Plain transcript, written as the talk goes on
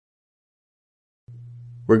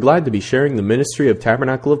We're glad to be sharing the ministry of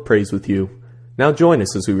Tabernacle of Praise with you. Now join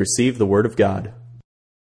us as we receive the Word of God.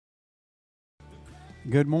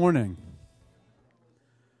 Good morning.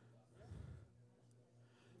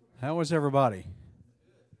 How is everybody?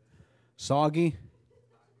 Soggy?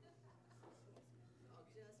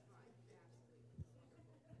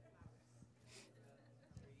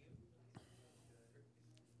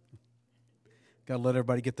 Got to let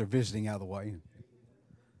everybody get their visiting out of the way.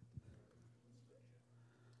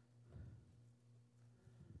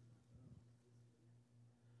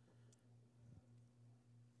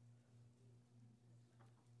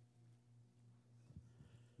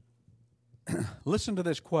 Listen to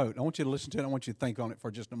this quote. I want you to listen to it. I want you to think on it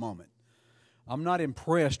for just a moment. I'm not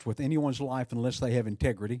impressed with anyone's life unless they have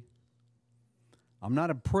integrity. I'm not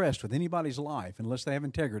impressed with anybody's life unless they have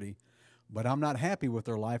integrity, but I'm not happy with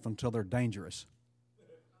their life until they're dangerous.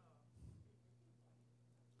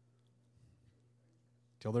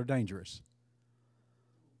 Till they're dangerous.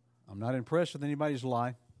 I'm not impressed with anybody's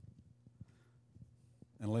life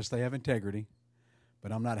unless they have integrity,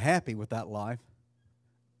 but I'm not happy with that life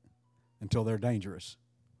until they're dangerous.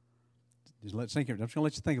 Let's think. I'm just going to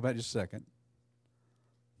let you think about it just a second.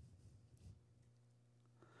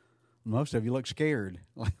 Most of you look scared.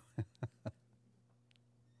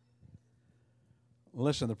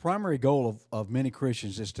 Listen, the primary goal of many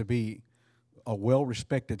Christians is to be a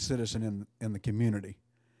well-respected citizen in the community.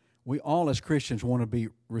 We all as Christians want to be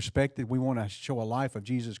respected. We want to show a life of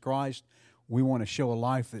Jesus Christ. We want to show a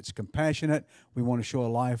life that's compassionate. We want to show a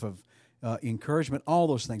life of encouragement, all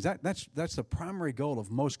those things. That's the primary goal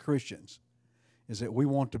of most Christians, is that we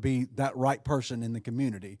want to be that right person in the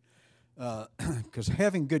community. Because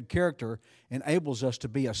having good character enables us to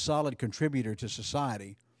be a solid contributor to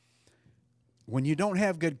society. When you don't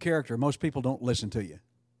have good character, most people don't listen to you.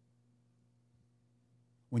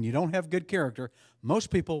 When you don't have good character,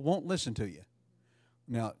 most people won't listen to you.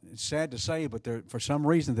 Now, it's sad to say, but for some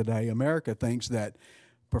reason today, America thinks that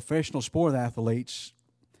professional sport athletes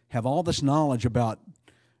have all this knowledge about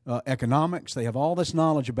economics. They have all this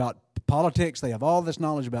knowledge about politics. They have all this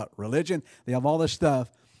knowledge about religion. They have all this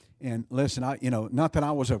stuff. And listen, not that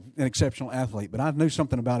I was an exceptional athlete, but I knew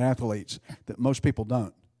something about athletes that most people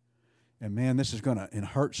don't. And man, this is going to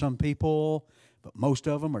hurt some people, but most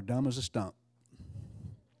of them are dumb as a stump.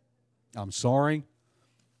 I'm sorry.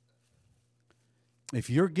 If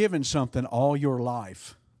you're given something all your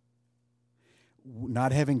life,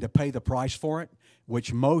 not having to pay the price for it,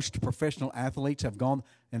 which most professional athletes have gone,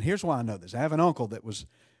 and here's why I know this. I have an uncle that was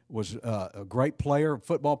a great player,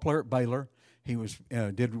 football player at Baylor. He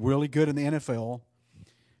did really good in the NFL.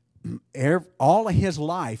 All of his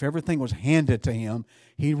life, everything was handed to him.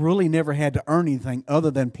 He really never had to earn anything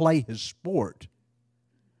other than play his sport.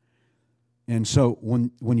 And so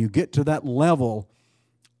when you get to that level,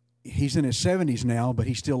 he's in his 70s now, but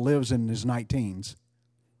he still lives in his 19s.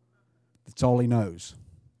 That's all he knows.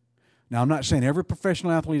 Now, I'm not saying every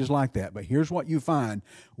professional athlete is like that, but here's what you find.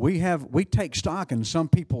 We take stock in some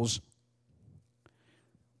people's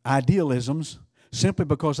idealisms simply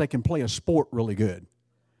because they can play a sport really good.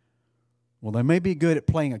 Well, they may be good at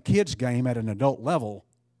playing a kid's game at an adult level,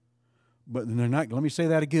 but they're not. Let me say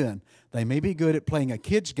that again. They may be good at playing a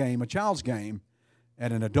kid's game, a child's game,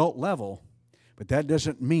 at an adult level, but that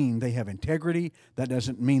doesn't mean they have integrity. That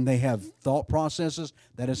doesn't mean they have thought processes.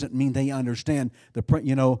 That doesn't mean they understand a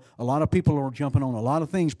lot of people are jumping on a lot of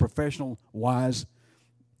things professional-wise,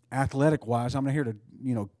 athletic-wise. I'm not here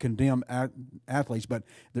to condemn athletes, but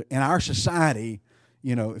in our society,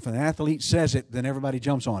 if an athlete says it, then everybody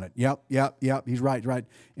jumps on it. Yep, he's right,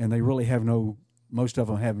 and they really have no. Most of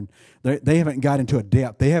them haven't. They haven't got into a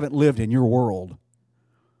depth. They haven't lived in your world.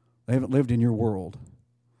 They haven't lived in your world,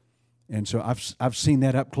 and so I've seen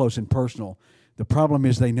that up close and personal. The problem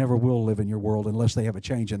is they never will live in your world unless they have a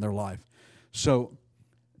change in their life. So,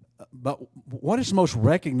 but what is most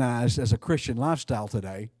recognized as a Christian lifestyle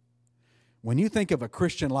today? When you think of a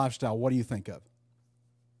Christian lifestyle, what do you think of?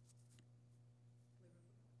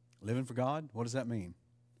 Living for God? What does that mean?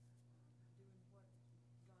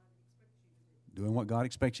 Doing what God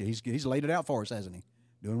expects you. He's laid it out for us, hasn't he?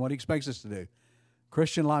 Doing what he expects us to do.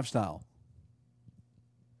 Christian lifestyle.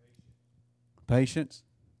 Patience.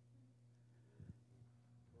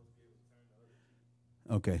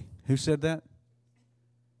 Okay. Who said that?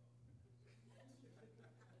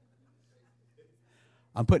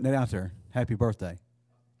 I'm putting it out there. Happy birthday.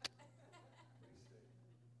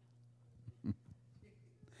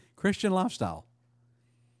 Christian lifestyle.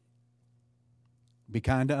 Be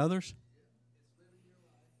kind to others.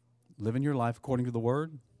 Living your life according to the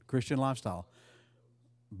Word. Christian lifestyle.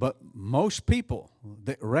 But most people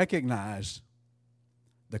that recognize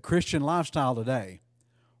the Christian lifestyle today,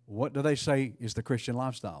 what do they say is the Christian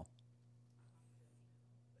lifestyle?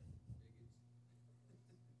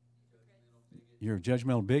 You're a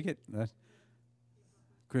judgmental bigot? That's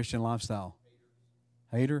Christian lifestyle.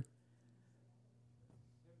 Hater?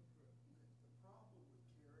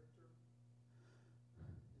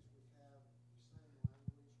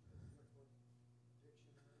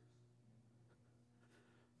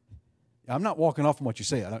 I'm not walking off from what you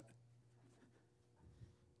said.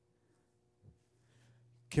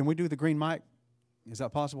 Can we do the green mic? Is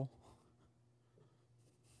that possible?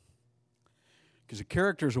 Because a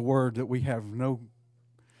character is a word that we have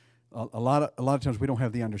a lot of times we don't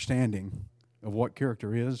have the understanding of what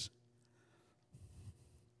character is.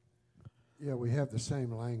 Yeah, we have the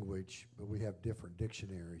same language, but we have different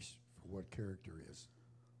dictionaries for what character is.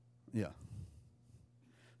 Yeah.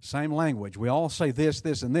 Same language. We all say this,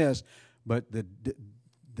 this, and this, but the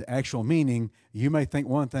actual meaning, you may think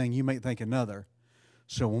one thing, you may think another.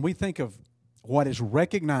 So when we think of what is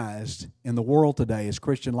recognized in the world today as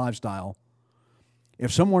Christian lifestyle,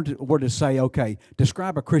 if someone were to say, okay,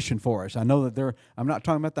 describe a Christian for us. I know that I'm not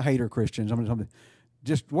talking about the hater Christians.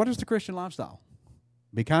 Just what is the Christian lifestyle?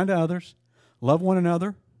 Be kind to others. Love one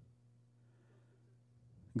another.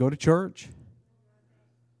 Go to church.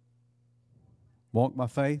 Walk by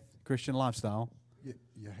faith. Christian lifestyle.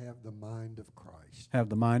 You have the mind of Christ. Have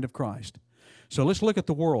the mind of Christ. So let's look at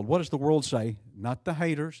the world. What does the world say? Not the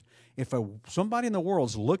haters. If somebody in the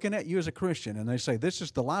world's looking at you as a Christian and they say this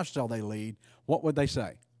is the lifestyle they lead, what would they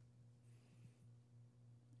say?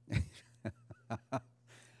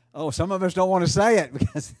 Oh, some of us don't want to say it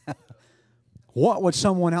because what would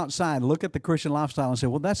someone outside look at the Christian lifestyle and say,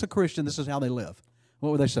 well, that's a Christian, this is how they live?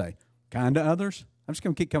 What would they say? Kind to others? I'm just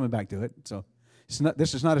going to keep coming back to it. So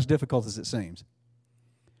this is not as difficult as it seems.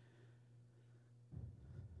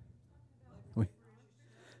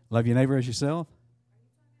 Love your neighbor as yourself?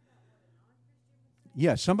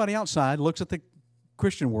 Yes, somebody outside looks at the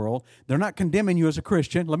Christian world. They're not condemning you as a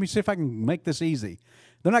Christian. Let me see if I can make this easy.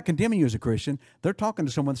 They're not condemning you as a Christian. They're talking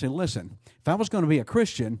to someone and saying, listen, if I was going to be a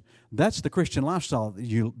Christian, that's the Christian lifestyle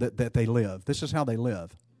that they live. This is how they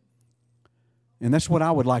live. And that's what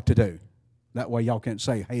I would like to do. That way y'all can't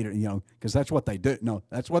say hater, because that's what they do. No,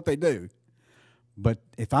 that's what they do. But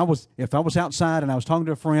if I was outside and I was talking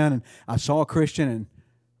to a friend and I saw a Christian and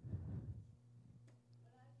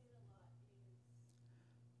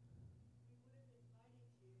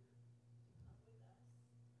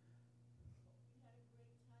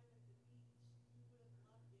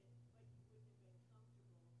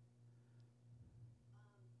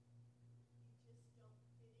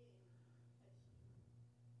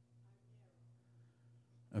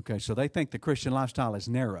okay, so they think the Christian lifestyle is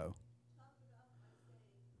narrow.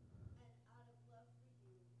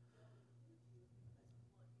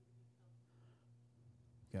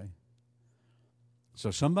 Okay. So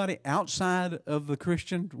somebody outside of the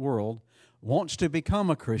Christian world wants to become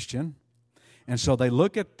a Christian, and so they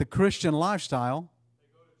look at the Christian lifestyle. They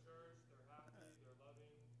go to church, they're happy, they're loving,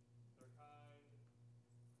 they're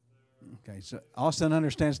kind. Okay, so Austin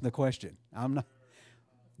understands the question. I'm not.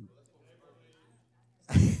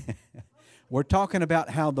 We're talking about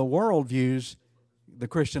how the world views the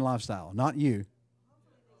Christian lifestyle, not you.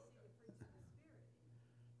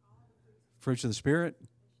 Fruits of the Spirit?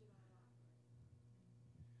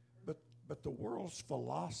 But the world's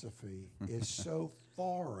philosophy is so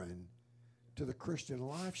foreign to the Christian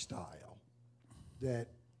lifestyle that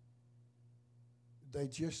they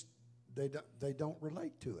don't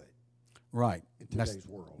relate to it. Right. In today's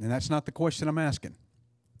world. And that's not the question I'm asking.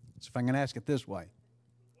 So if I can ask it this way.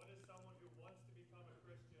 What does someone who wants to become a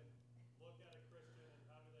Christian look at a Christian and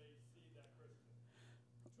how do they see that Christian?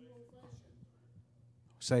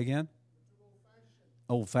 Say again?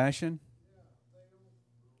 Old-fashioned?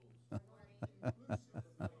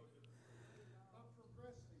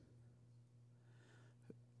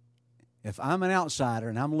 If I'm an outsider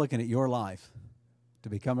and I'm looking at your life to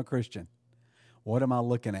become a Christian, what am I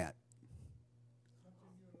looking at?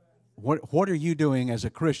 What are you doing as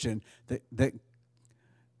a Christian that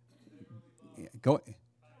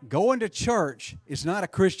going to church is not a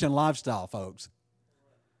Christian lifestyle, folks.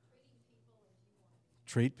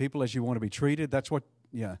 Treat people as you want to be treated. That's what,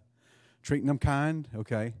 treating them kind,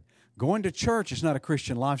 okay. Going to church is not a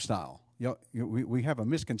Christian lifestyle. We have a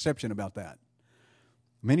misconception about that.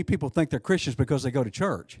 Many people think they're Christians because they go to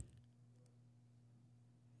church.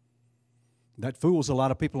 That fools a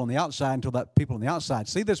lot of people on the outside until that people on the outside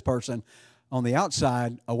see this person on the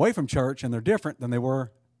outside away from church and they're different than they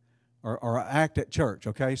were or act at church,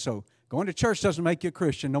 okay? So going to church doesn't make you a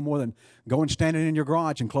Christian no more than going standing in your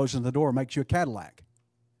garage and closing the door makes you a Cadillac.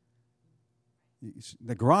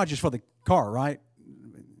 The garage is for the car, right?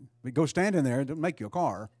 But go stand in there, it doesn't make you a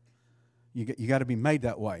car. You got to be made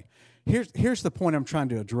that way. Here's the point I'm trying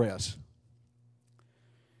to address.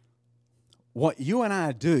 What you and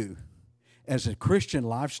I do as a Christian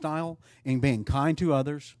lifestyle in being kind to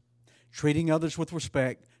others, treating others with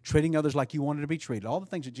respect, treating others like you wanted to be treated, all the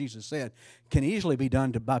things that Jesus said can easily be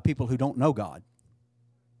done by people who don't know God.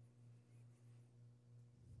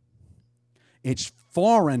 It's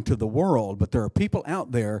foreign to the world, but there are people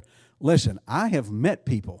out there. Listen, I have met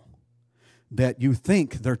people that you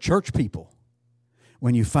think they're church people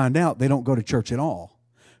when you find out they don't go to church at all.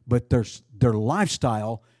 But their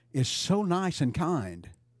lifestyle is so nice and kind.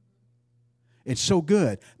 It's so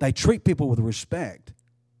good. They treat people with respect.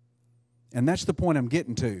 And that's the point I'm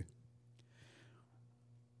getting to.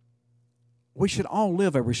 We should all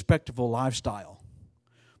live a respectable lifestyle.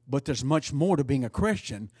 But there's much more to being a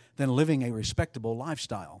Christian than living a respectable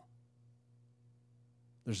lifestyle.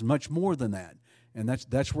 There's much more than that. And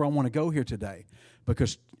that's where I want to go here today.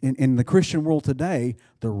 Because in the Christian world today,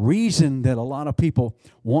 the reason that a lot of people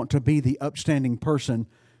want to be the upstanding person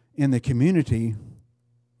in the community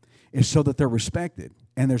is so that they're respected.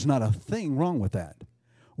 And there's not a thing wrong with that.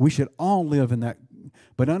 We should all live in that.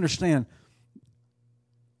 But understand,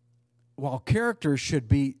 while character should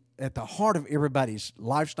be at the heart of everybody's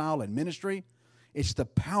lifestyle and ministry, it's the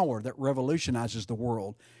power that revolutionizes the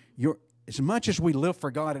world. As much as we live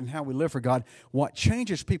for God and how we live for God, what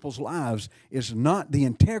changes people's lives is not the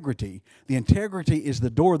integrity. The integrity is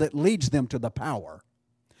the door that leads them to the power.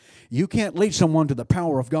 You can't lead someone to the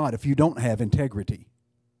power of God if you don't have integrity.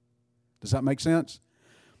 Does that make sense?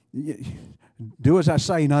 Do as I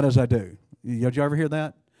say, not as I do. Did you ever hear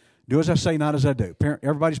that? Do as I say, not as I do.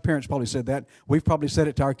 Everybody's parents probably said that. We've probably said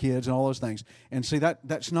it to our kids and all those things. And see,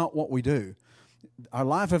 that's not what we do. Our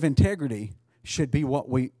life of integrity should be what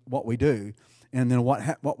we do, and then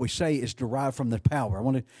what we say is derived from the power. I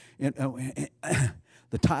want to.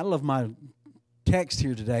 The title of my text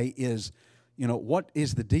here today is, what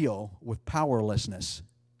is the deal with powerlessness?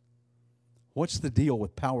 What's the deal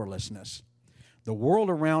with powerlessness? The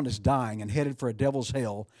world around is dying and headed for a devil's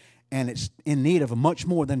hell, and it's in need of much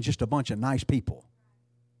more than just a bunch of nice people.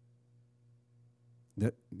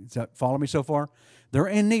 Does that follow me so far? They're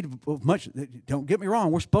in need of much. Don't get me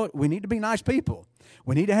wrong. We need to be nice people.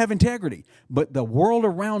 We need to have integrity. But the world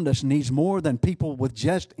around us needs more than people with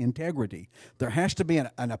just integrity. There has to be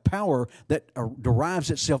a power that derives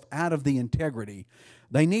itself out of the integrity.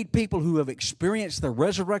 They need people who have experienced the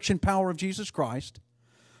resurrection power of Jesus Christ,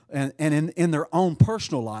 and in their own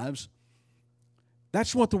personal lives.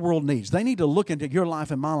 That's what the world needs. They need to look into your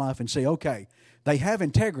life and my life and say, okay, they have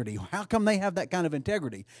integrity. How come they have that kind of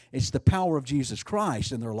integrity? It's the power of Jesus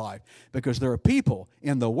Christ in their life. Because there are people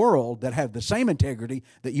in the world that have the same integrity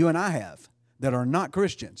that you and I have, that are not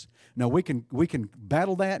Christians. Now, we can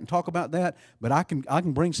battle that and talk about that, but I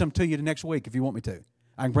can bring some to you next week if you want me to.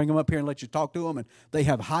 I can bring them up here and let you talk to them. And they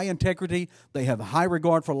have high integrity. They have high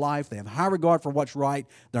regard for life. They have high regard for what's right.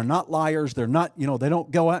 They're not liars. They're not, they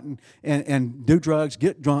don't go out and do drugs,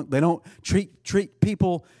 get drunk. They don't treat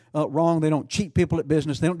people wrong. They don't cheat people at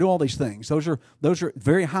business. They don't do all these things. Those are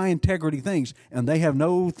very high integrity things, and they have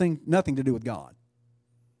nothing to do with God.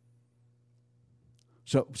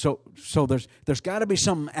 So there's got to be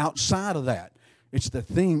something outside of that. It's the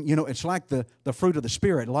thing, it's like the fruit of the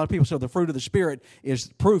Spirit. A lot of people say the fruit of the Spirit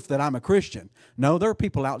is proof that I'm a Christian. No, there are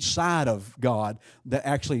people outside of God that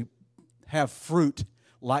actually have fruit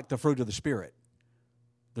like the fruit of the Spirit.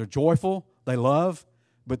 They're joyful, they love,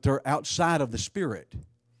 but they're outside of the Spirit.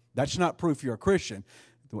 That's not proof you're a Christian.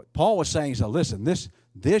 What Paul was saying is, listen,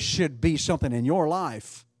 this should be something in your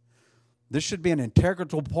life. This should be an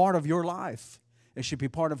integral part of your life. It should be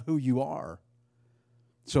part of who you are.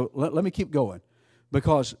 So let me keep going.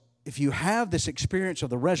 Because if you have this experience of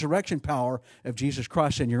the resurrection power of Jesus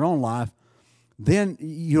Christ in your own life, then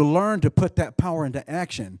you learn to put that power into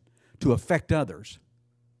action to affect others.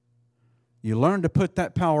 You learn to put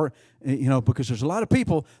that power, because there's a lot of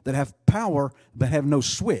people that have power but have no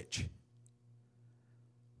switch.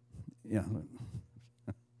 Yeah.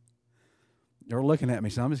 You're looking at me,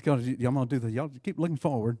 so I'm going to do the, y'all keep looking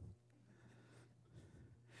forward.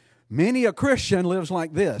 Many a Christian lives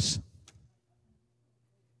like this.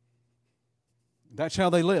 That's how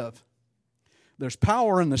they live. There's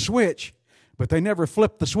power in the switch, but they never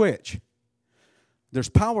flip the switch. There's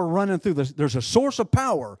power running through there's a source of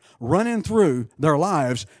power running through their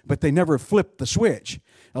lives, but they never flip the switch.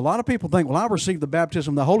 A lot of people think, well, I received the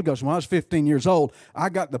baptism of the Holy Ghost when I was 15 years old. I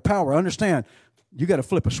got the power. Understand, you got to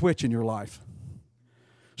flip a switch in your life.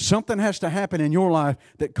 Something has to happen in your life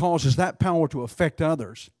that causes that power to affect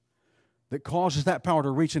others. that causes that power to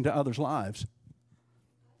reach into others' lives.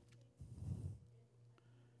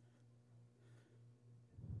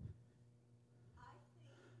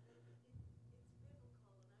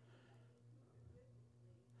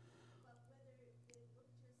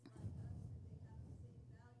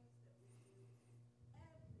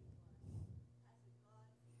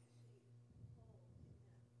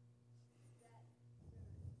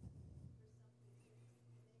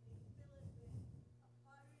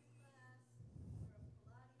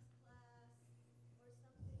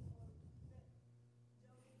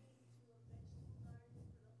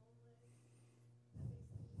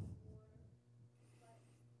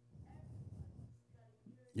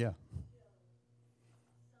 Yeah.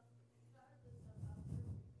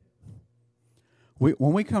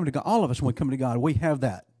 When we come to God, all of us, when we come to God, we have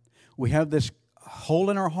that. We have this hole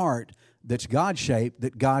in our heart that's God-shaped,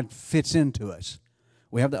 that God fits into us.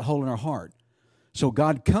 We have that hole in our heart. So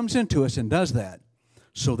God comes into us and does that.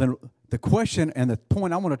 So then the question and the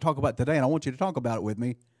point I want to talk about today, and I want you to talk about it with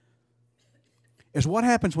me, is what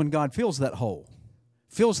happens when God fills that hole,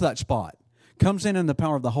 fills that spot, comes in the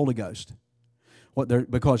power of the Holy Ghost.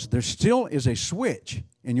 Because there still is a switch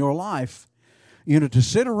in your life, to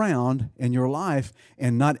sit around in your life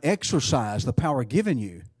and not exercise the power given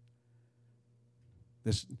you.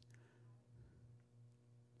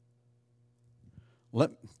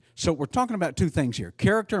 So we're talking about two things here: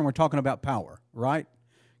 character, and we're talking about power, right?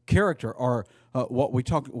 Character, or what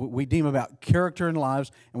we deem about character in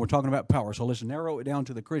lives, and we're talking about power. So let's narrow it down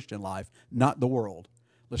to the Christian life, not the world.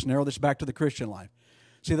 Let's narrow this back to the Christian life.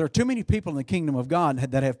 See, there are too many people in the kingdom of God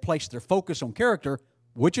that have placed their focus on character,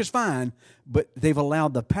 which is fine, but they've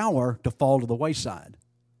allowed the power to fall to the wayside.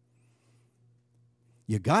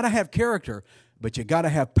 You got to have character, but you got to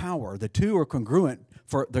have power. The two are congruent.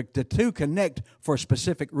 The two connect for a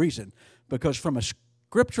specific reason. Because from a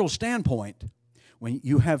scriptural standpoint, when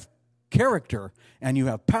you have character and you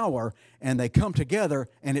have power, and they come together,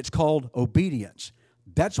 and it's called obedience.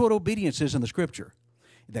 That's what obedience is in the Scripture.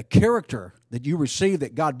 The character that you receive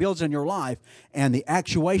that God builds in your life and the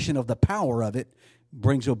actuation of the power of it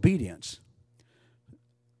brings obedience.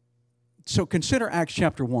 So consider Acts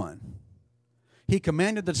chapter 1. He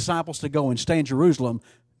commanded the disciples to go and stay in Jerusalem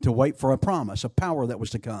to wait for a promise, a power that was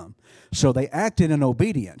to come. So they acted in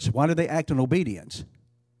obedience. Why did they act in obedience?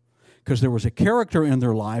 Because there was a character in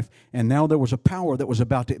their life, and now there was a power that was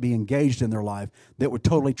about to be engaged in their life that would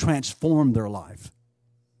totally transform their life.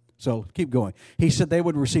 So keep going. He said they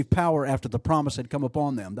would receive power after the promise had come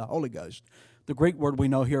upon them, the Holy Ghost. The Greek word we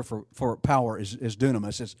know here for power is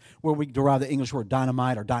dunamis. It's where we derive the English word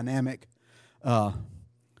dynamite or dynamic.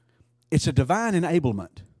 It's a divine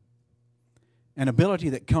enablement, an ability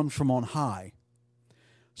that comes from on high.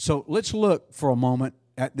 So let's look for a moment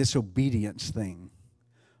at this obedience thing,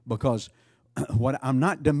 because I'm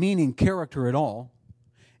not demeaning character at all,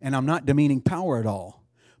 and I'm not demeaning power at all.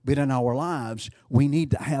 But in our lives, we need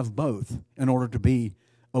to have both in order to be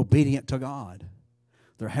obedient to God.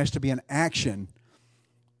 There has to be an action.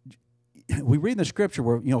 We read in the Scripture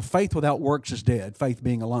where, faith without works is dead, faith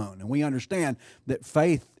being alone. And we understand that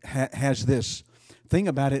faith has this thing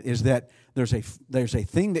about it, is that there's a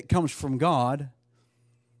thing that comes from God,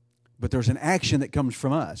 but there's an action that comes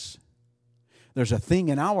from us. There's a thing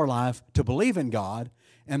in our life to believe in God,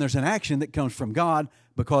 and there's an action that comes from God,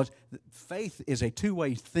 because faith is a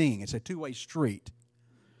two-way thing. It's a two-way street.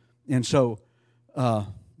 And so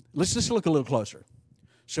let's just look a little closer.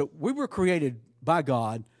 So we were created by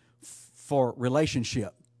God for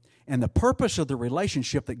relationship. And the purpose of the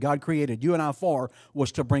relationship that God created you and I for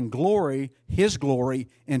was to bring glory, His glory,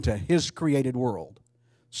 into His created world.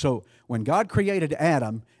 So when God created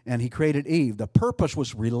Adam and He created Eve, the purpose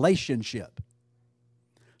was relationship.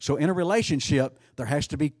 So in a relationship, there has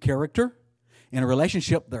to be character. In a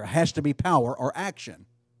relationship, there has to be power or action.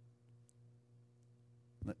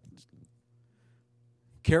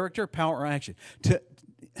 Character, power, or action.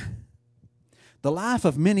 The life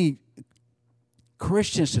of many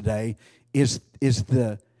Christians today is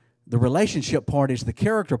the relationship part, is the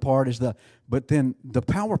character part, but then the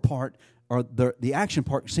power part or the action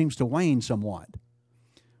part seems to wane somewhat.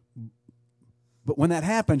 But when that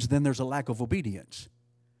happens, then there's a lack of obedience.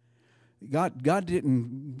 God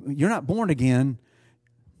didn't, you're not born again.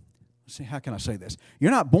 See, how can I say this?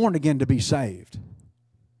 You're not born again to be saved.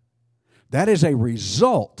 That is a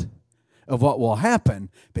result of what will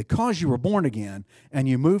happen because you were born again and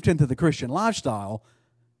you moved into the Christian lifestyle.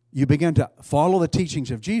 You begin to follow the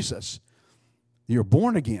teachings of Jesus. You're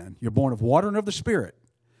born again. You're born of water and of the Spirit,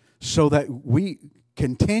 so that we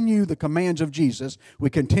continue the commands of Jesus.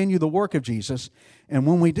 We continue the work of Jesus. And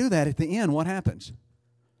when we do that, at the end, what happens?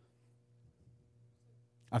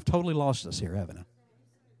 I've totally lost us here, haven't I?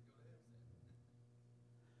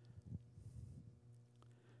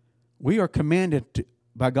 We are commanded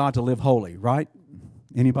by God to live holy, right?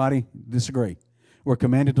 Anybody disagree? We're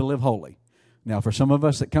commanded to live holy. Now, for some of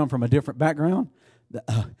us that come from a different background,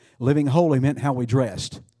 living holy meant how we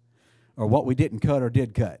dressed, or what we didn't cut or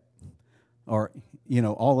did cut, or,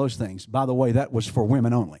 all those things. By the way, that was for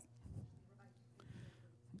women only.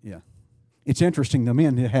 Yeah. It's interesting the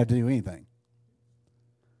men didn't have to do anything.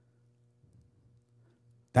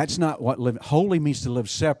 That's not what holy means, to live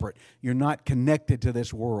separate. You're not connected to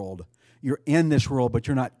this world. You're in this world, but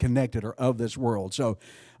you're not connected or of this world. So,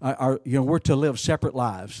 we're to live separate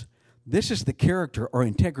lives. This is the character or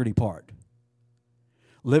integrity part.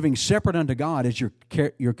 Living separate unto God is your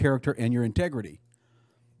character and your integrity.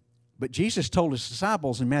 But Jesus told his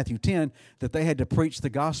disciples in Matthew 10 that they had to preach the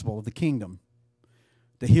gospel of the kingdom,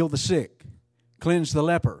 to heal the sick, cleanse the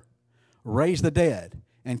leper, raise the dead,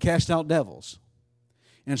 and cast out devils.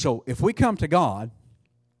 And so if we come to God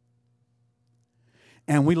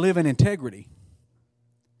and we live in integrity,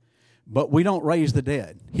 but we don't raise the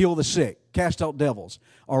dead, heal the sick, cast out devils,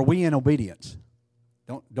 are we in obedience?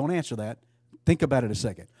 Don't answer that. Think about it a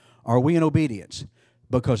second. Are we in obedience?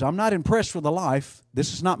 Because I'm not impressed with the life.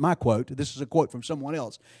 This is not my quote. This is a quote from someone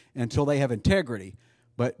else. Until they have integrity.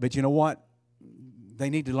 But you know what? They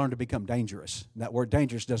need to learn to become dangerous. That word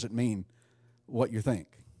dangerous doesn't mean what you think.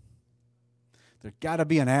 There's got to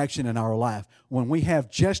be an action in our life. When we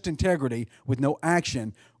have just integrity with no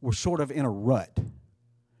action, we're sort of in a rut.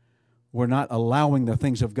 We're not allowing the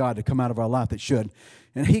things of God to come out of our life that should.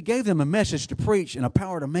 And he gave them a message to preach and a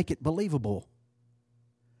power to make it believable.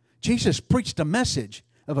 Jesus preached a message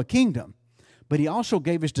of a kingdom, but he also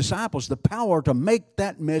gave his disciples the power to make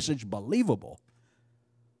that message believable.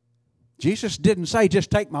 Jesus didn't say,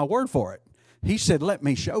 just take my word for it. He said, let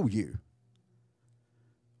me show you.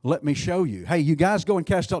 Let me show you. Hey, you guys go and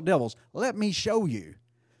cast out devils. Let me show you.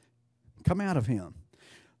 Come out of him.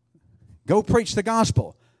 Go preach the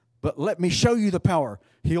gospel. But let me show you the power.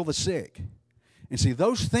 Heal the sick. And see,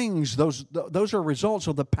 those things, those are results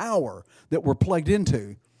of the power that we're plugged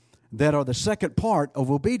into that are the second part of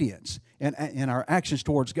obedience and our actions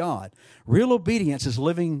towards God. Real obedience is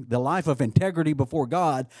living the life of integrity before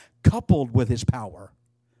God coupled with his power.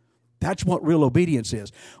 That's what real obedience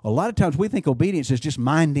is. A lot of times we think obedience is just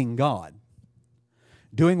minding God,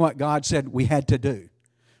 doing what God said we had to do,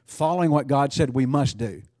 following what God said we must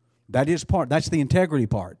do. That is part. That's the integrity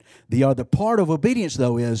part. The other part of obedience,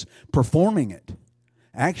 though, is performing it,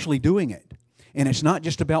 actually doing it. And it's not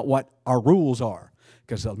just about what our rules are,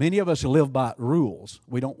 because many of us live by rules.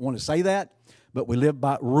 We don't want to say that, but we live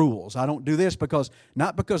by rules. I don't do this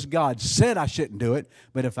not because God said I shouldn't do it,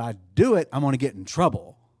 but if I do it, I'm going to get in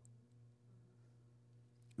trouble.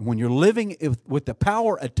 When you're living with the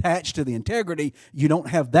power attached to the integrity, you don't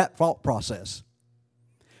have that thought process.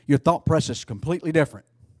 Your thought process is completely different.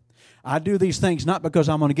 I do these things not because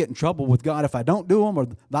I'm going to get in trouble with God if I don't do them or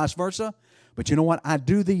vice versa. But you know what? I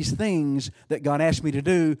do these things that God asked me to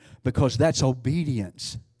do because that's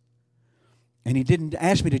obedience. And he didn't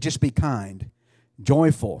ask me to just be kind,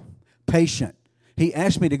 joyful, patient. He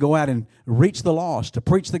asked me to go out and reach the lost, to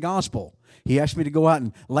preach the gospel. He asked me to go out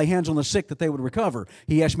and lay hands on the sick that they would recover.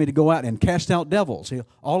 He asked me to go out and cast out devils.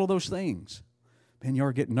 All of those things. Man,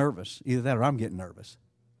 you're getting nervous. Either that or I'm getting nervous.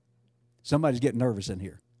 Somebody's getting nervous in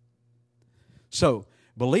here. So,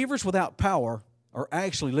 believers without power are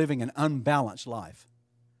actually living an unbalanced life.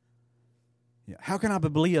 Yeah. How can I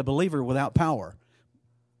be a believer without power?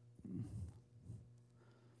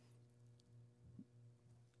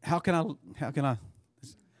 How can I?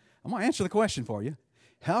 I'm going to answer the question for you.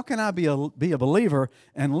 How can I be a believer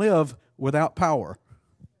and live without power?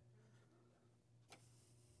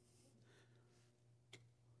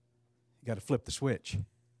 You got to flip the switch.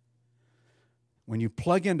 When you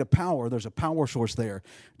plug into power, there's a power source there.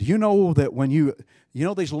 Do you know that when you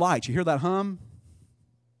know these lights, you hear that hum?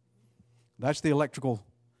 That's the electrical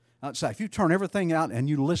outside. If you turn everything out and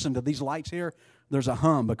you listen to these lights here, there's a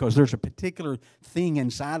hum because there's a particular thing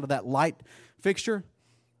inside of that light fixture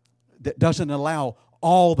that doesn't allow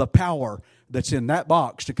all the power that's in that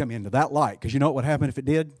box to come into that light. Because you know what would happen if it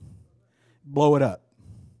did? Blow it up.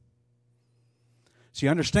 So you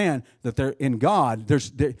understand that in God,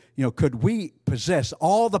 could we possess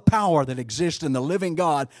all the power that exists in the living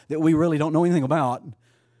God that we really don't know anything about?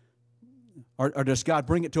 Or does God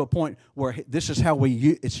bring it to a point where this is how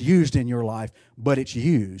it's used in your life, but it's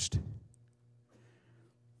used?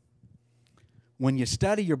 When you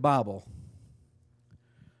study your Bible,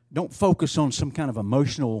 don't focus on some kind of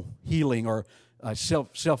emotional healing or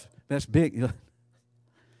self. That's big.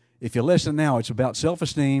 If you listen now, it's about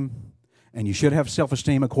self-esteem, and you should have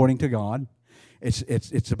self-esteem according to God.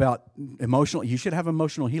 It's about emotional. You should have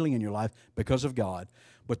emotional healing in your life because of God.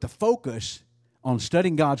 But the focus on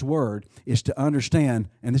studying God's Word is to understand,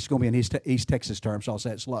 and this is going to be an East Texas term, so I'll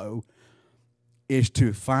say it slow, is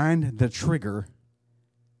to find the trigger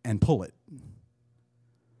and pull it.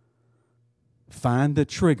 Find the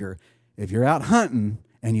trigger. If you're out hunting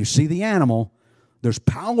and you see the animal, there's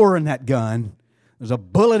power in that gun. There's a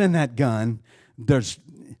bullet in that gun.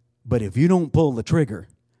 But if you don't pull the trigger,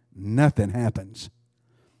 nothing happens.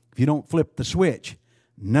 If you don't flip the switch,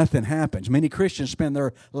 nothing happens. Many Christians spend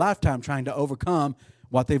their lifetime trying to overcome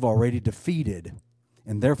what they've already defeated,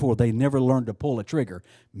 and therefore they never learn to pull a trigger.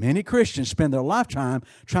 Many Christians spend their lifetime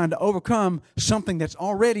trying to overcome something that's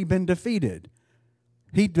already been defeated.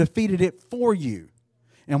 He defeated it for you.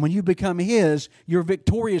 And when you become His, you're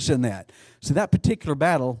victorious in that. So that particular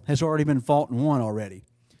battle has already been fought and won already.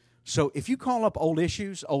 So if you call up old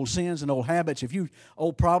issues, old sins, and old habits,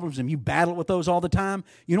 old problems, and you battle with those all the time,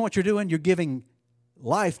 you know what you're doing? You're giving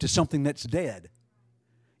life to something that's dead.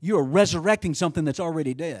 You are resurrecting something that's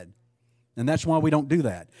already dead. And that's why we don't do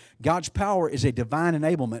that. God's power is a divine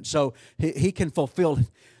enablement, so He can fulfill,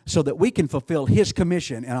 so that we can fulfill His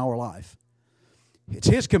commission in our life. It's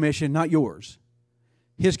His commission, not yours.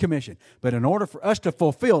 His commission. But in order for us to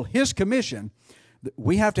fulfill His commission,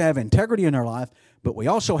 we have to have integrity in our life, but we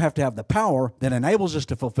also have to have the power that enables us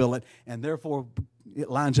to fulfill it, and therefore it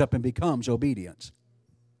lines up and becomes obedience.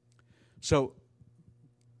 So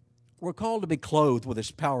we're called to be clothed with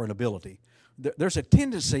this power and ability. There's a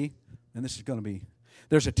tendency, and this is going to be,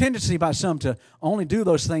 there's a tendency by some to only do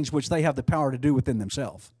those things which they have the power to do within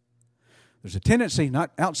themselves. There's a tendency,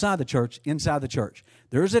 not outside the church, inside the church.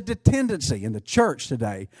 There is a tendency in the church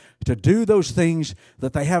today to do those things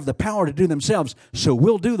that they have the power to do themselves, so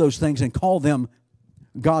we'll do those things and call them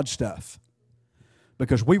God stuff.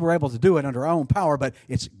 Because we were able to do it under our own power, but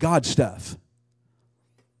it's God stuff.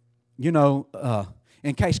 You know,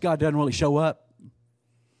 in case God doesn't really show up,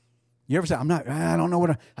 you ever say, I don't know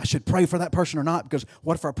what I should pray for that person or not, because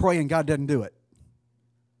what if I pray and God doesn't do it?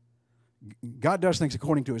 God does things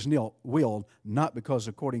according to His will, not because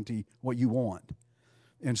according to what you want.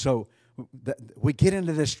 And so we get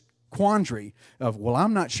into this quandary of, well,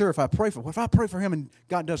 I'm not sure if I pray for, what if I pray for him and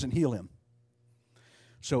God doesn't heal him?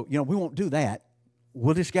 So, we won't do that.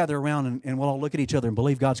 We'll just gather around and we'll all look at each other and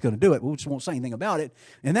believe God's going to do it. We just won't say anything about it.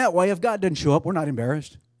 And that way, if God doesn't show up, we're not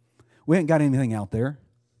embarrassed. We ain't got anything out there.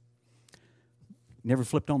 Never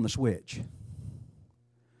flipped on the switch.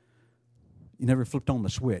 You never flipped on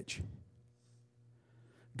the switch.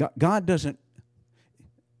 God doesn't,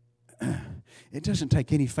 it doesn't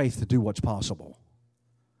take any faith to do what's possible.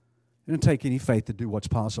 It doesn't take any faith to do what's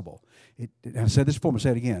possible. I said this before, I'm going to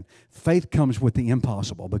say it again. Faith comes with the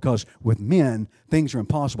impossible, because with men, things are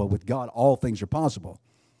impossible. With God, all things are possible.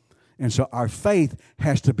 And so our faith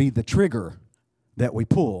has to be the trigger that we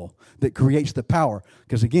pull that creates the power.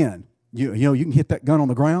 Because again, you can hit that gun on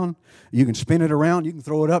the ground, you can spin it around, you can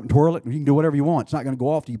throw it up and twirl it, and you can do whatever you want. It's not going to go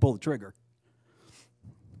off till you pull the trigger.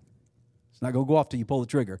 It's not going to go off till you pull the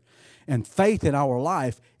trigger. And faith in our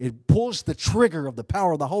life, it pulls the trigger of the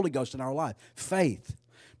power of the Holy Ghost in our life. Faith.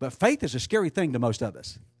 But faith is a scary thing to most of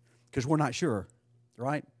us because we're not sure,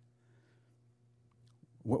 right?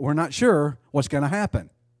 We're not sure what's going to happen.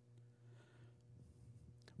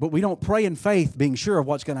 But we don't pray in faith being sure of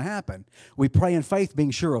what's going to happen. We pray in faith being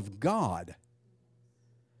sure of God.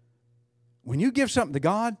 When you give something to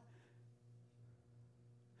God,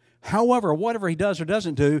 however, whatever He does or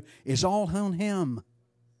doesn't do is all on Him.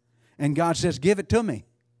 And God says, give it to me.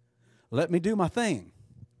 Let me do my thing.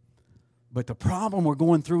 But the problem we're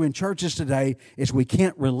going through in churches today is we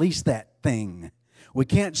can't release that thing. We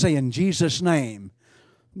can't say in Jesus' name.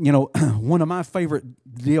 One of my favorite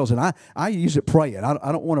deals, and I use it praying.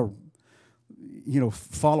 I don't want to,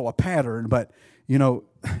 follow a pattern, but,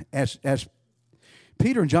 as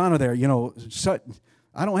Peter and John are there,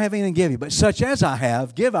 I don't have anything to give you, but such as I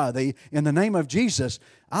have, give I thee in the name of Jesus.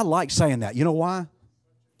 I like saying that. You know why?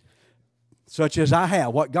 Such as I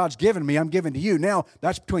have. What God's given me, I'm giving to you. Now,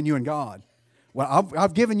 that's between you and God. Well,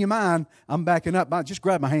 I've given you mine. I'm backing up. Just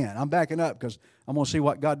grab my hand. I'm backing up because I'm going to see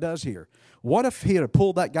what God does here. What if He had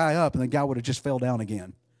pulled that guy up and the guy would have just fell down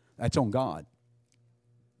again? That's on God.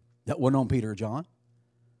 That wasn't on Peter or John.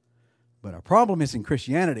 But our problem is in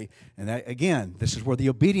Christianity, and that, again, this is where the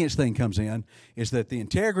obedience thing comes in, is that the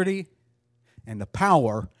integrity and the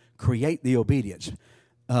power create the obedience.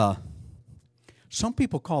 Some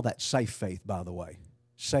people call that safe faith, by the way.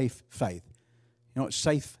 Safe faith. You know what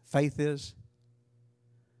safe faith is?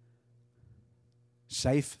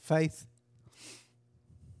 Safe faith?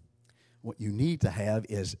 What you need to have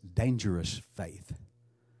is dangerous faith.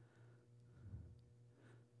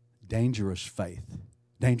 Dangerous faith.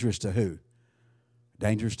 Dangerous to who?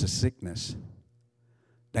 Dangerous to sickness.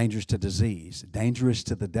 Dangerous to disease. Dangerous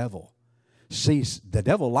to the devil. See, the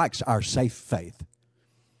devil likes our safe faith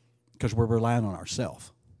because we're relying on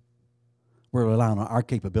ourselves. We're relying on our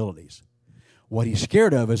capabilities. What he's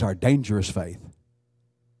scared of is our dangerous faith.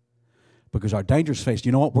 Because our dangerous faith,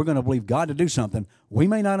 you know what? We're going to believe God to do something. We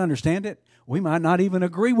may not understand it. We might not even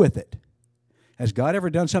agree with it. Has God ever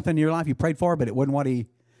done something in your life you prayed for, but it wasn't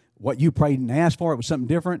what you prayed and asked for? It was something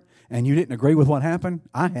different, and you didn't agree with what happened?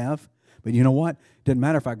 I have. But you know what? It doesn't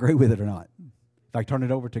matter if I agree with it or not. If I turn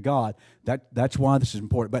it over to God, that's why this is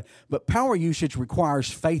important. But power usage requires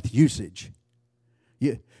faith usage.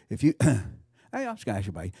 Hey, I'm just going to ask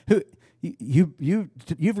everybody.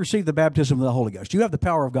 You've received the baptism of the Holy Ghost. You have the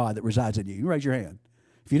power of God that resides in you. You raise your hand.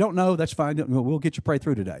 If you don't know, that's fine. We'll get you prayed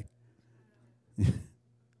through today. You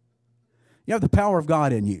have the power of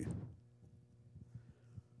God in you.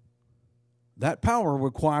 That power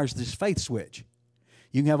requires this faith switch.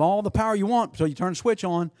 You can have all the power you want, so you turn the switch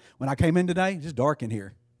on. When I came in today, it's dark in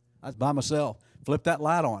here. I was by myself. Flip that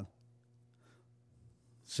light on.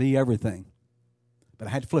 See everything. But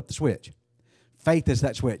I had to flip the switch. Faith is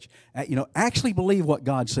that switch. Actually believe what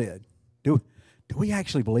God said. Do we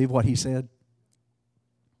actually believe what He said?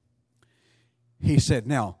 He said,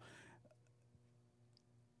 now,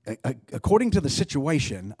 according to the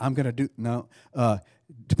situation, I'm going to do,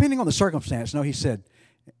 depending on the circumstance, He said,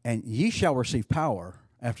 and ye shall receive power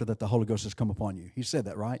after that the Holy Ghost has come upon you. He said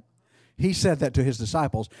that, right? He said that to His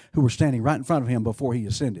disciples who were standing right in front of Him before He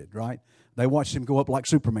ascended, right? They watched Him go up like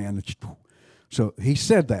Superman. So He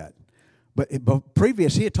said that. But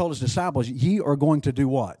previous, He had told His disciples, ye are going to do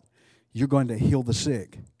what? You're going to heal the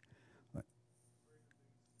sick.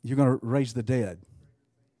 You're going to raise the dead.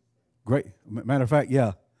 Great. Matter of fact,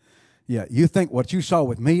 yeah. You think what you saw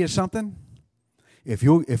with me is something? If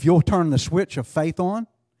you'll turn the switch of faith on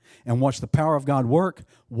and watch the power of God work,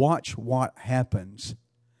 watch what happens.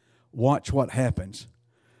 Watch what happens.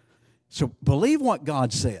 So believe what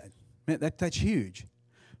God said. Man, that's huge.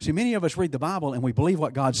 See, many of us read the Bible and we believe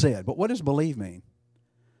what God said. But what does believe mean?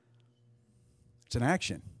 It's an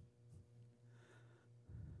action.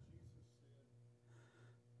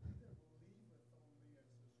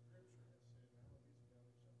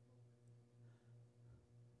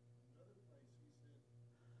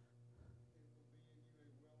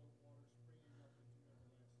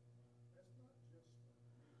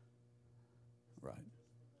 Right.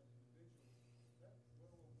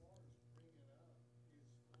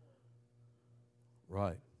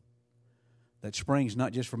 Right. That spring's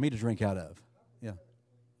not just for me to drink out of. Yeah.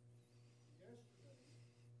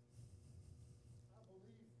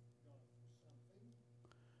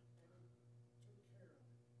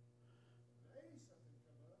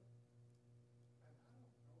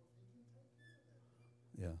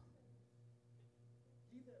 Yeah.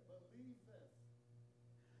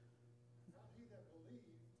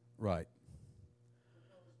 Right.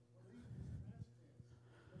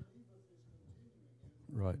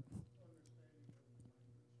 Right.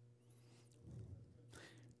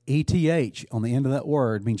 ETH on the end of that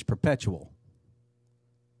word means perpetual.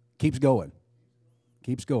 Keeps going.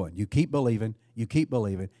 Keeps going. You keep believing. You keep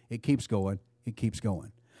believing. It keeps going. It keeps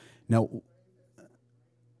going. Now,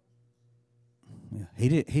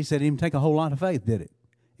 he said it didn't take a whole lot of faith, did it?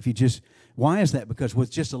 If you just, why is that? Because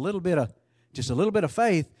with just a little bit of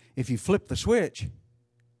faith, if you flip the switch,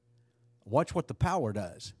 watch what the power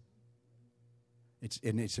does.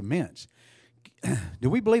 It's immense. Do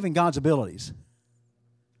we believe in God's abilities?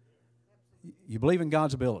 You believe in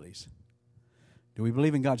God's abilities. Do we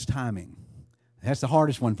believe in God's timing? That's the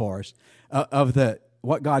hardest one for us. Of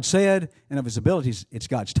what God said and of His abilities, it's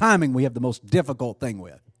God's timing we have the most difficult thing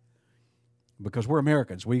with. Because we're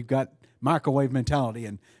Americans. We've got microwave mentality,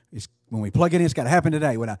 and when we plug it in, it's got to happen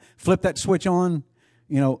today. When I flip that switch on,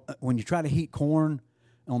 when you try to heat corn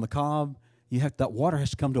on the cob, that water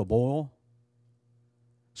has to come to a boil.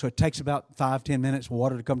 So it takes about 5-10 minutes for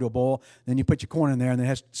water to come to a boil. Then you put your corn in there, and then it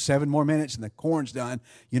has 7 more minutes, and the corn's done.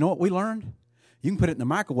 You know what we learned? You can put it in the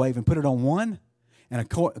microwave and put it on 1, and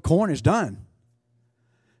corn is done.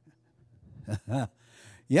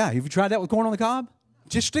 Yeah, have you tried that with corn on the cob?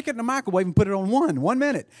 Just stick it in the microwave and put it on 1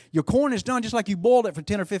 minute. Your corn is done just like you boiled it for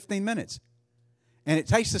 10 or 15 minutes. And it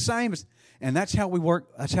tastes the same. And that's how we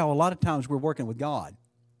work. That's how a lot of times we're working with God.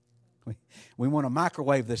 We want to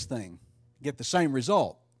microwave this thing, get the same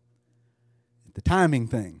result. The timing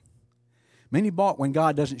thing. Many balk when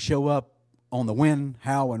God doesn't show up on the when,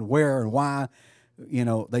 how, and where, and why.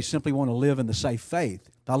 they simply want to live in the safe faith.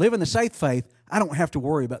 If I live in the safe faith, I don't have to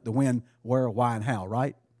worry about the when, where, why, and how,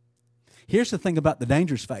 right? Here's the thing about the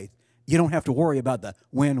dangerous faith. You don't have to worry about the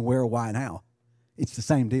when, where, why, and how. It's the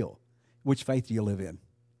same deal. Which faith do you live in?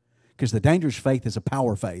 Because the dangerous faith is a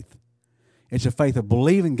power faith. It's a faith of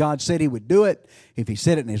believing God said He would do it. If He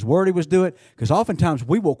said it in His Word, He would do it. Because oftentimes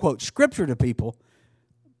we will quote Scripture to people,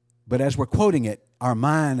 but as we're quoting it, our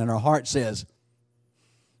mind and our heart says,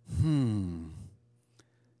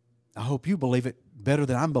 I hope you believe it better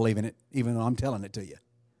than I'm believing it, even though I'm telling it to you.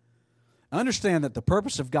 Understand that the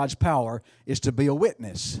purpose of God's power is to be a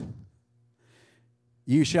witness.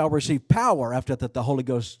 You shall receive power after that the Holy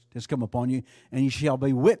Ghost has come upon you, and you shall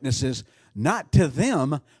be witnesses, not to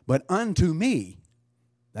them, but unto me.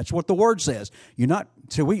 That's what the Word says. You're not.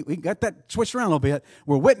 So we got that switched around a little bit.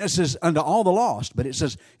 We're witnesses unto all the lost, but it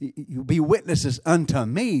says, you be witnesses unto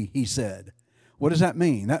me, He said. What does that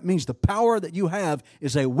mean? That means the power that you have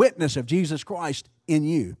is a witness of Jesus Christ in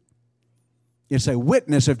you. It's a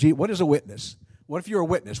witness of Jesus. What is a witness? What if you're a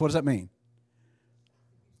witness? What does that mean?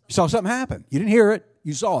 You saw something happen. You didn't hear it.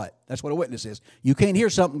 You saw it. That's what a witness is. You can't hear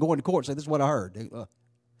something, go into court and say, this is what I heard.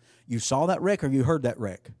 You saw that wreck or you heard that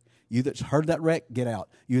wreck? You that heard that wreck, get out.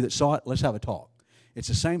 You that saw it, let's have a talk. It's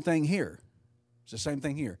the same thing here. It's the same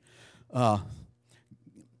thing here.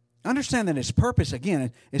 Understand that its purpose,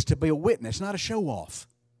 again, is to be a witness, not a show-off.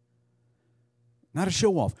 Not a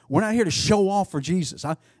show-off. We're not here to show off for Jesus.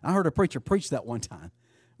 I heard a preacher preach that one time.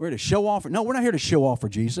 We're here to show off. No, we're not here to show off for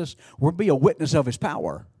Jesus. We're to be a witness of His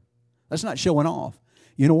power. That's not showing off.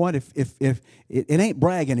 You know what? If it ain't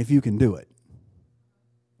bragging if you can do it.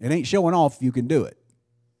 It ain't showing off if you can do it.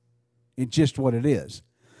 It's just what it is.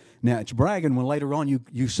 Now, it's bragging when later on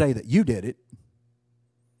you say that you did it.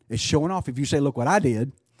 It's showing off if you say, look what I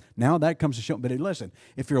did. Now that comes to show. But listen,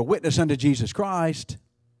 if you're a witness unto Jesus Christ,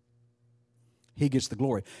 He gets the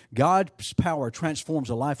glory. God's power transforms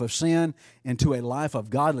a life of sin into a life of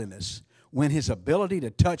godliness when His ability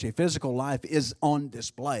to touch a physical life is on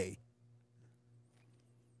display.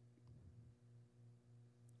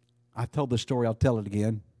 I've told this story. I'll tell it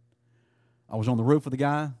again. I was on the roof with a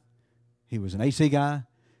guy. He was an AC guy,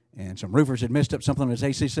 and some roofers had messed up something on his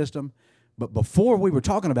AC system. But before we were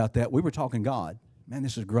talking about that, we were talking God. Man,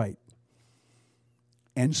 this is great.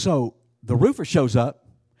 And so the roofer shows up,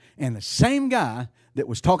 and the same guy that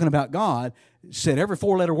was talking about God said every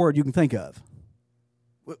four-letter word you can think of.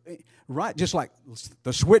 Right? Just like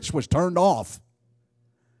the switch was turned off.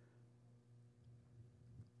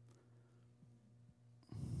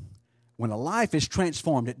 When a life is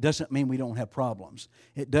transformed, it doesn't mean we don't have problems.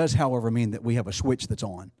 It does, however, mean that we have a switch that's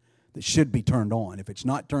on, that should be turned on. If it's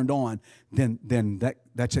not turned on, then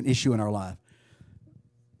that's an issue in our life.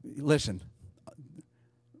 Listen,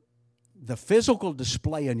 the physical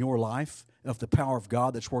display in your life of the power of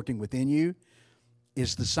God that's working within you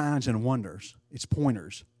is the signs and wonders. It's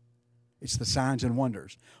pointers. It's the signs and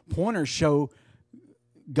wonders. Pointers show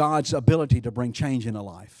God's ability to bring change in a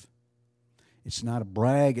life. It's not a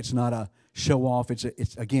brag. It's not a show off. It's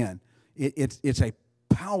a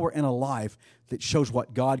power in a life that shows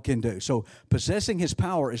what God can do. So possessing His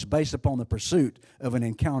power is based upon the pursuit of an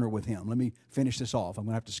encounter with Him. Let me finish this off. I'm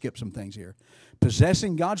going to have to skip some things here.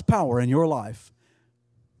 Possessing God's power in your life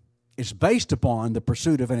is based upon the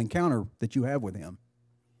pursuit of an encounter that you have with Him.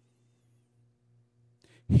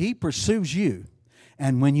 He pursues you,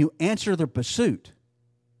 and when you answer the pursuit,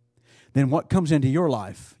 then what comes into your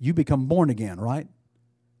life? You become born again, right?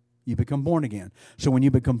 You become born again. So when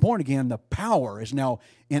you become born again, the power is now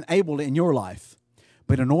enabled in your life.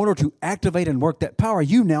 But in order to activate and work that power,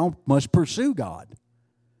 you now must pursue God.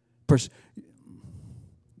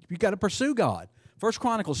 You've got to pursue God. 1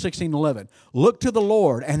 Chronicles 16:11. Look to the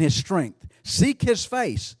Lord and His strength. Seek His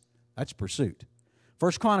face. That's pursuit.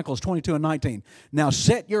 1 Chronicles 22:19. Now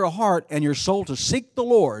set your heart and your soul to seek the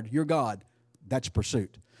Lord, your God. That's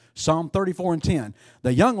pursuit. Psalm 34:10.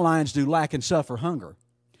 The young lions do lack and suffer hunger,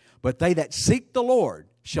 but they that seek the Lord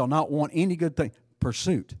shall not want any good thing.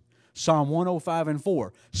 Pursuit. Psalm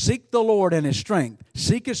 105:4. Seek the Lord and His strength.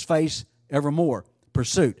 Seek His face evermore.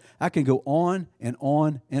 Pursuit. I can go on and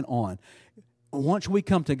on and on. Once we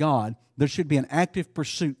come to God, there should be an active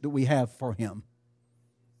pursuit that we have for Him.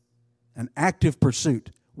 An active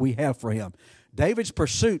pursuit we have for Him. David's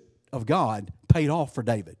pursuit of God paid off for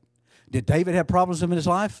David. Did David have problems in his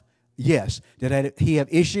life? Yes. Did he have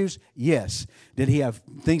issues? Yes. Did he have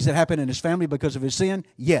things that happened in his family because of his sin?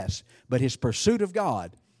 Yes. But his pursuit of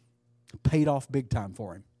God paid off big time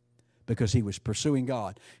for him because he was pursuing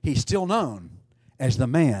God. He's still known as the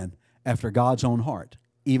man after God's own heart,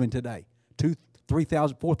 even today. 2,000,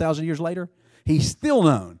 3,000, 4,000 years later, he's still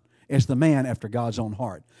known as the man after God's own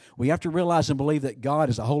heart. We have to realize and believe that God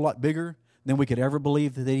is a whole lot bigger than we could ever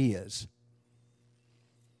believe that He is.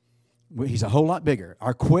 He's a whole lot bigger.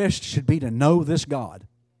 Our quest should be to know this God.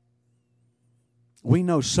 We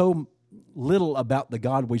know so little about the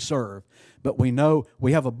God we serve, but we know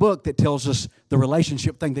we have a book that tells us the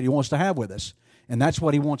relationship thing that He wants to have with us, and that's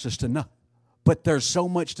what He wants us to know. But there's so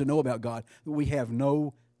much to know about God that we have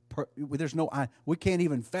we can't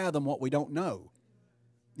even fathom what we don't know.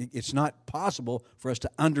 It's not possible for us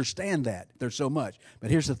to understand that. There's so much.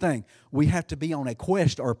 But here's the thing. We have to be on a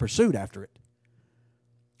quest or a pursuit after it.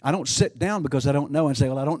 I don't sit down because I don't know and say,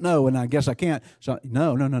 well, I don't know, and I guess I can't. So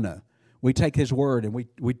no. We take His word and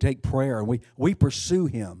we take prayer and we pursue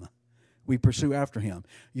Him. We pursue after Him.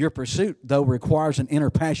 Your pursuit, though, requires an inner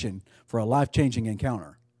passion for a life-changing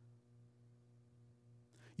encounter.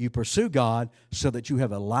 You pursue God so that you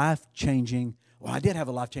have a life-changing. Well, I did have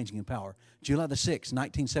a life-changing encounter. July the 6th,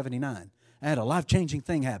 1979. I had a life-changing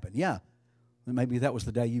thing happen. Yeah. Maybe that was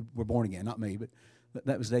the day you were born again. Not me, but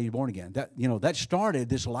that was the day you were born again. That started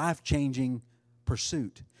this life-changing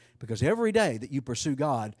pursuit. Because every day that you pursue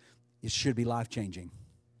God, it should be life-changing.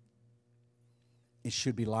 It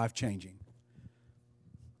should be life-changing.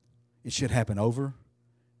 It should happen over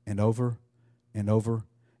and over and over.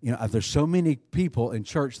 There's so many people in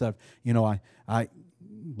church that, I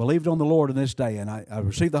believed on the Lord in this day, and I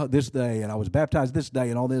received this day, and I was baptized this day,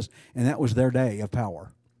 and all this, and that was their day of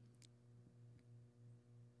power.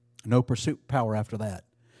 No pursuit power after that.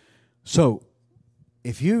 So,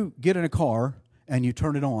 if you get in a car and you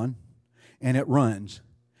turn it on, and it runs,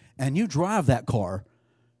 and you drive that car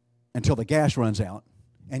until the gas runs out,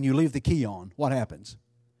 and you leave the key on, what happens?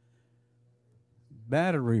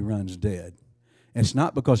 Battery runs dead. It's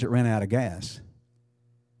not because it ran out of gas.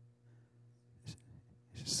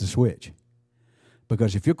 It's the switch.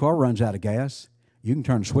 Because if your car runs out of gas, you can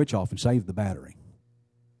turn the switch off and save the battery.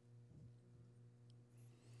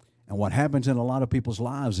 And what happens in a lot of people's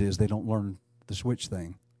lives is they don't learn the switch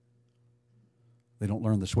thing. They don't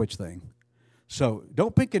learn the switch thing. So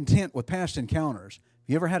don't be content with past encounters. Have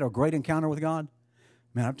you ever had a great encounter with God?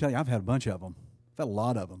 Man, I'm telling you, I've had a bunch of them. I've had a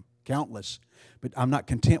lot of them, countless. But I'm not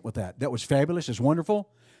content with that. That was fabulous. It's wonderful.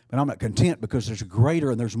 But I'm not content because there's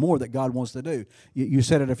greater and there's more that God wants to do. You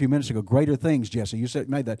said it a few minutes ago, greater things, Jesse. You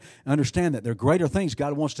made that. Understand that there are greater things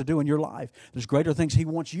God wants to do in your life. There's greater things He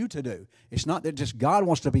wants you to do. It's not that just God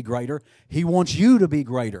wants to be greater. He wants you to be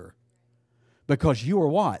greater. Because you are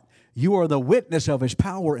what? You are the witness of His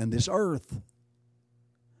power in this earth.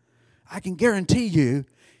 I can guarantee you,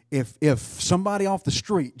 if somebody off the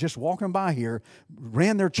street just walking by here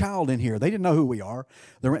ran their child in here, they didn't know who we are.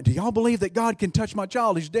 Do y'all believe that God can touch my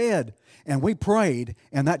child? He's dead. And we prayed,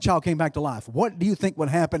 and that child came back to life. What do you think would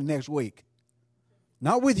happen next week?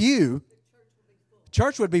 Not with you.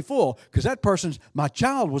 Church would be full because that person's, my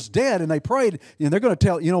child was dead, and they prayed, and they're going to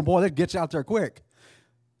tell, boy, that gets out there quick.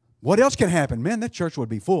 What else can happen? Man, that church would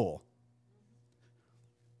be full.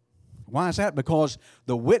 Why is that? Because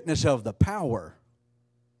the witness of the power.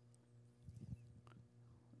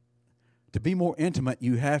 To be more intimate,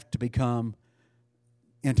 you have to become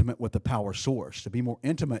intimate with the power source. To be more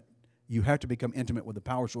intimate, you have to become intimate with the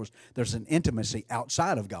power source. There's an intimacy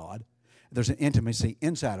outside of God. There's an intimacy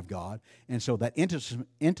inside of God. And so that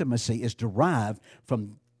intimacy is derived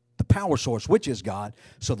from the power source, which is God.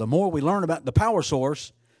 So the more we learn about the power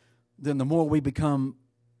source, then the more we become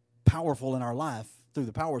powerful in our life through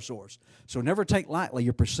the power source. So never take lightly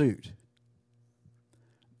your pursuit.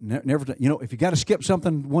 Never, if you got to skip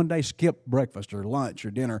something one day, skip breakfast or lunch or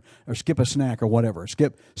dinner or skip a snack or whatever.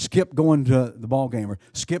 Skip going to the ball game or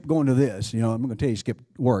skip going to this. I'm going to tell you, skip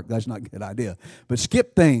work. That's not a good idea. But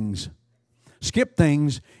skip things. Skip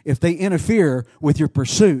things if they interfere with your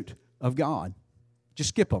pursuit of God. Just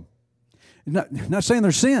skip them. Not saying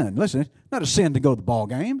they're sin. Listen, it's not a sin to go to the ball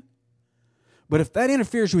game. But if that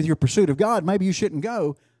interferes with your pursuit of God, maybe you shouldn't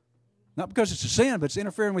go. Not because it's a sin, but it's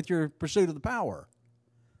interfering with your pursuit of the power.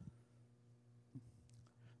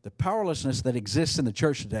 The powerlessness that exists in the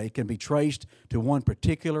church today can be traced to one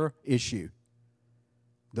particular issue.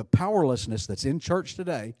 The powerlessness that's in church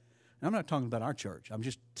today, and I'm not talking about our church, I'm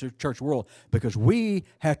just the church world, because we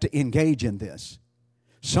have to engage in this.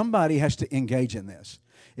 Somebody has to engage in this.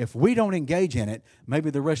 If we don't engage in it, maybe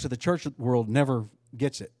the rest of the church world never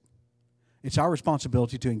gets it. It's our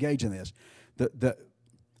responsibility to engage in this.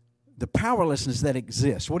 The powerlessness that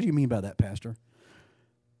exists. What do you mean by that, Pastor?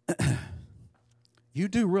 You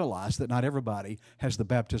do realize that not everybody has the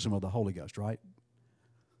baptism of the Holy Ghost, right?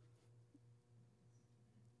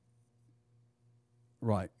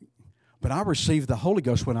 Right. But I received the Holy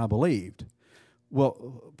Ghost when I believed.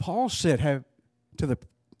 Well, Paul said,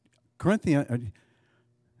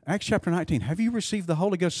 Acts chapter 19, have you received the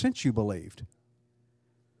Holy Ghost since you believed?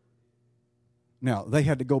 Now, they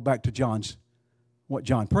had to go back to what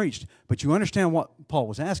John preached, but you understand what Paul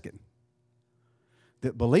was asking.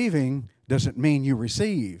 That believing doesn't mean you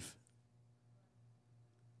receive.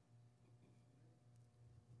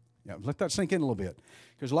 Yeah, let that sink in a little bit.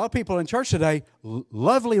 Because a lot of people in church today,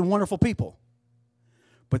 lovely and wonderful people,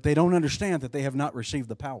 but they don't understand that they have not received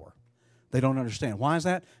the power. They don't understand. Why is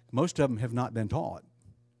that? Most of them have not been taught.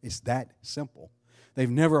 It's that simple. They've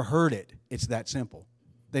never heard it. It's that simple.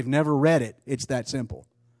 They've never read it. It's that simple.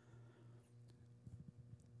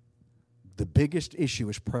 The biggest issue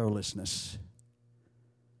is prayerlessness.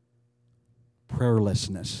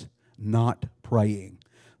 Prayerlessness, not praying.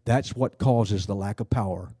 That's what causes the lack of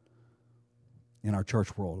power in our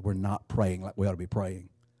church world. We're not praying like we ought to be praying.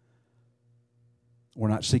 We're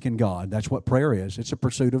not seeking God. That's what prayer is. It's a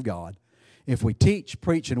pursuit of God. If we teach,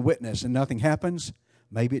 preach, and witness and nothing happens,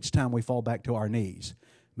 maybe it's time we fall back to our knees.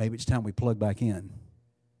 Maybe it's time we plug back in.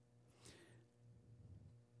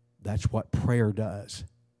 That's what prayer does.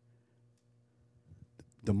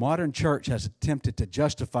 The modern church has attempted to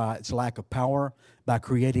justify its lack of power by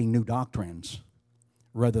creating new doctrines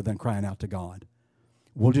rather than crying out to God.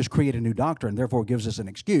 We'll just create a new doctrine, therefore it gives us an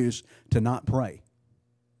excuse to not pray.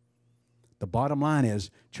 The bottom line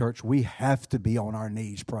is, church, we have to be on our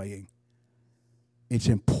knees praying. It's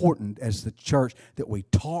important as the church that we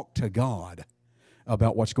talk to God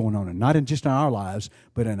about what's going on, and not in just in our lives,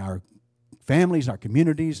 but in our families, our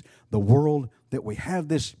communities, the world, that we have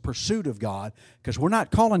this pursuit of God, because we're not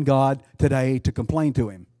calling God today to complain to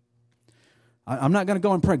Him. I'm not going to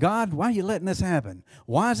go and pray, God, why are you letting this happen?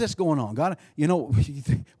 Why is this going on? God,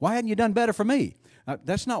 why hadn't you done better for me?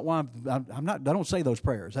 That's not why I'm not. I don't say those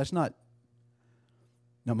prayers. That's not.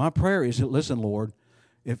 Now, my prayer is that, listen, Lord,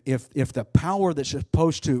 if the power that's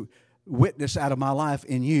supposed to witness out of my life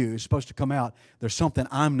in you is supposed to come out, there's something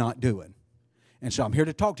I'm not doing. And so I'm here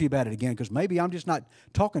to talk to you about it again, because maybe I'm just not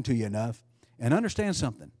talking to you enough. And understand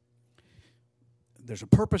something. There's a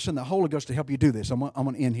purpose in the Holy Ghost to help you do this. I'm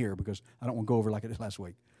going to end here because I don't want to go over like it did last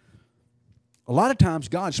week. A lot of times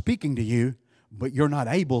God's speaking to you, but you're not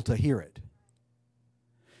able to hear it.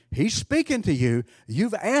 He's speaking to you.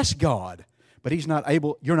 You've asked God, but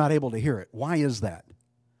you're not able to hear it. Why is that?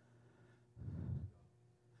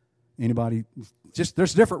 Anybody?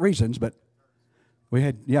 There's different reasons, but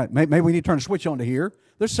maybe we need to turn a switch on to here.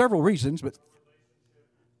 There's several reasons, but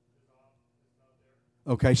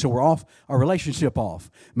okay, so we're off, our relationship off.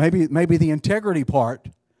 Maybe the integrity part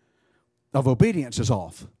of obedience is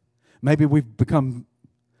off. Maybe we've become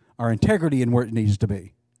our integrity in where it needs to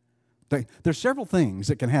be. There's several things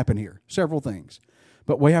that can happen here, several things.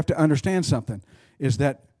 But we have to understand something, is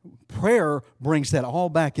that prayer brings that all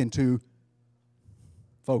back into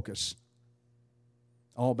focus.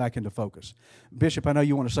 All back into focus. Bishop, I know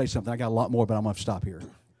you want to say something. I got a lot more, but I'm going to stop here.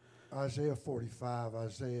 Isaiah 45,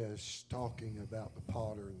 Isaiah is talking about the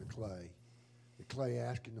potter and the clay. The clay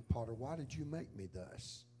asking the potter, why did you make me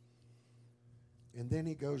thus? And then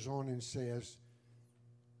he goes on and says,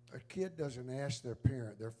 a kid doesn't ask their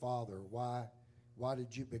parent, their father, why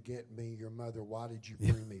did you beget me, your mother, why did you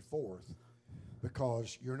bring me forth?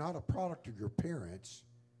 Because you're not a product of your parents,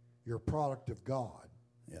 you're a product of God.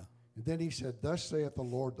 Yeah. And then he said, thus saith the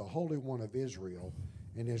Lord, the Holy One of Israel,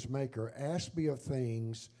 and his Maker, ask me of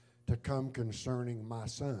things to come concerning my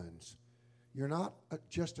sons. You're not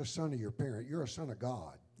just a son of your parent, you're a son of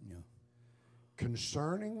God. Yeah.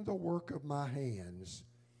 Concerning the work of my hands,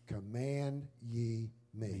 command ye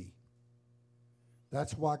me.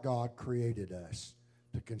 That's why God created us,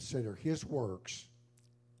 to consider his works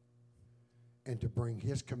and to bring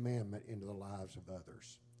his commandment into the lives of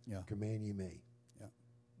others. Yeah. Command ye me. Yeah.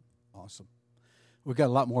 Awesome. We've got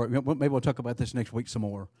a lot more. Maybe we'll talk about this next week some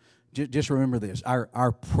more. Just remember this.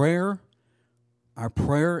 Our prayer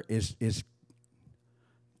is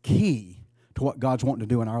key to what God's wanting to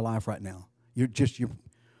do in our life right now.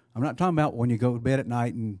 I'm not talking about when you go to bed at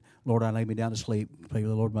night and, Lord, I lay me down to sleep, pray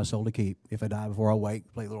the Lord my soul to keep. If I die before I wake,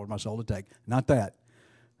 pray the Lord my soul to take. Not that.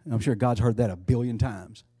 I'm sure God's heard that 1 billion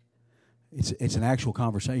times. It's an actual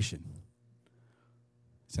conversation.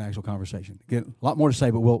 It's an actual conversation. Again, a lot more to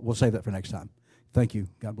say, but we'll save that for next time. Thank you.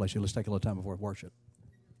 God bless you. Let's take a little time before worship.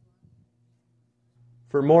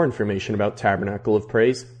 For more information about Tabernacle of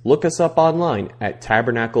Praise, look us up online at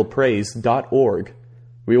tabernaclepraise.org.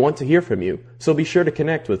 We want to hear from you, so be sure to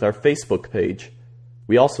connect with our Facebook page.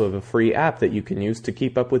 We also have a free app that you can use to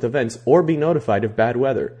keep up with events or be notified of bad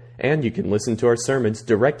weather, and you can listen to our sermons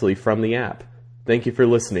directly from the app. Thank you for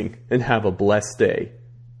listening, and have a blessed day.